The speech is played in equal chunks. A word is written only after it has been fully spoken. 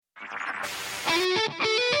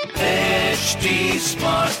HT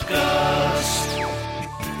Smartcast.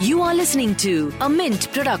 You are listening to a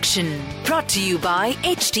Mint production brought to you by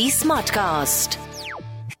HT Smartcast.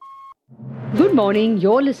 Good morning,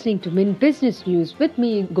 you're listening to Mint Business News with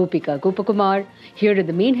me, Gopika Gopakumar. Here are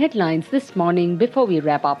the main headlines this morning before we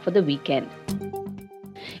wrap up for the weekend.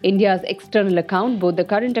 India's external account, both the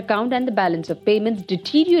current account and the balance of payments,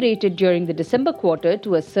 deteriorated during the December quarter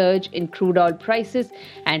to a surge in crude oil prices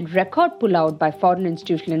and record pullout by foreign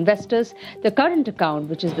institutional investors. The current account,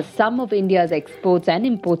 which is the sum of India's exports and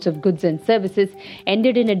imports of goods and services,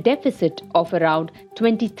 ended in a deficit of around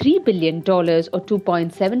 $23 billion or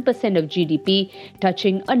 2.7% of GDP,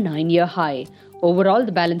 touching a 9-year high. Overall,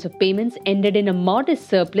 the balance of payments ended in a modest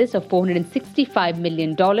surplus of $465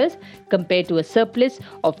 million compared to a surplus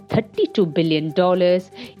of $32 billion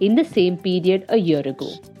in the same period a year ago.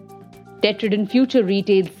 Debt-ridden Future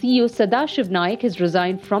Retail CEO Sadashiv Naik has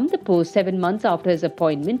resigned from the post 7 months after his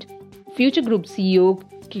appointment. Future Group CEO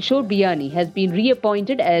Kishore Biyani has been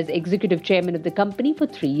reappointed as executive chairman of the company for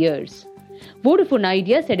 3 years. Vodafone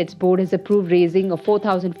Idea said its board has approved raising of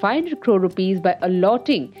 4,500 crore rupees by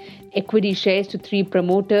allotting equity shares to 3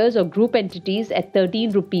 promoters or group entities at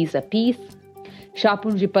 13 rupees apiece.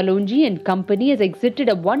 Shapoorji Pallonji and Company has exited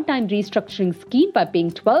a one-time restructuring scheme by paying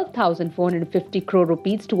 12,450 crore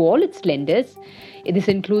rupees to all its lenders. This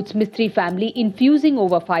includes Mistry family infusing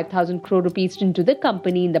over 5,000 crore rupees into the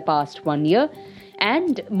company in the past 1 year,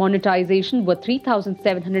 and monetization worth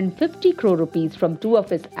 3,750 crore rupees from 2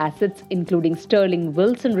 of its assets, including Sterling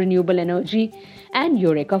Wilson Renewable Energy and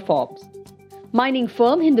Eureka Forbes. Mining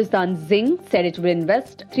firm Hindustan Zinc said it will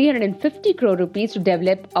invest 350 crore rupees to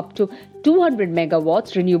develop up to 200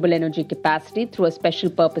 megawatts renewable energy capacity through a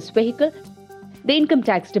special purpose vehicle. The Income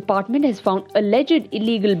Tax Department has found alleged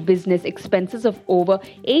illegal business expenses of over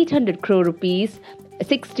 800 crore rupees,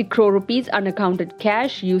 60 crore rupees unaccounted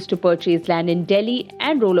cash used to purchase land in Delhi,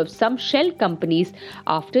 and role of some shell companies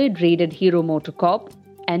after it raided Hero MotoCorp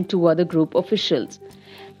and 2 other group officials.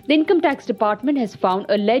 The Income Tax Department has found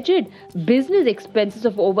alleged business expenses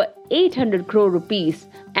of over 800 crore rupees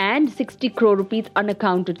and 60 crore rupees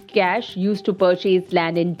unaccounted cash used to purchase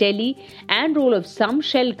land in Delhi, and role of some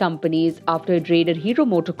shell companies after it raided Hero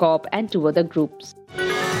MotoCorp and 2 other groups.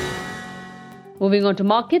 Moving on to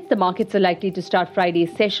markets, the markets are likely to start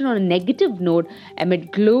Friday's session on a negative note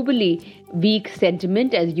amid globally weak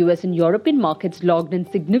sentiment as US and European markets logged in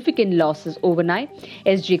significant losses overnight.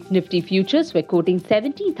 SGX Nifty futures were quoting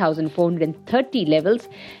 17,430 levels,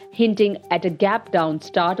 hinting at a gap down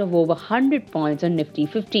start of over 100 points on Nifty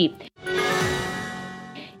 50.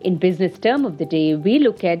 In business term of the day, we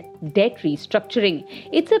look at debt restructuring.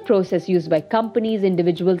 It's a process used by companies,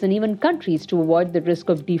 individuals, and even countries to avoid the risk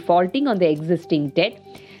of defaulting on their existing debt.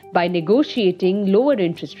 By negotiating lower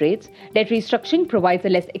interest rates, debt restructuring provides a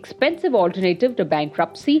less expensive alternative to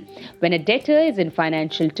bankruptcy when a debtor is in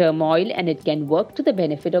financial turmoil, and it can work to the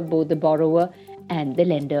benefit of both the borrower and the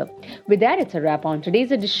lender. With that, it's a wrap on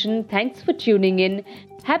today's edition. Thanks for tuning in.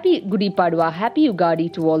 Happy Gudi Padwa, happy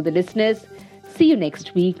Ugadi to all the listeners. See you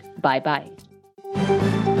next week. Bye-bye.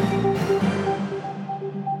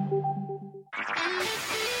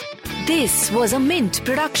 This was a Mint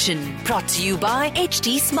production brought to you by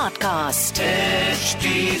HT Smartcast.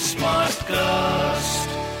 HT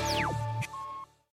Smartcast.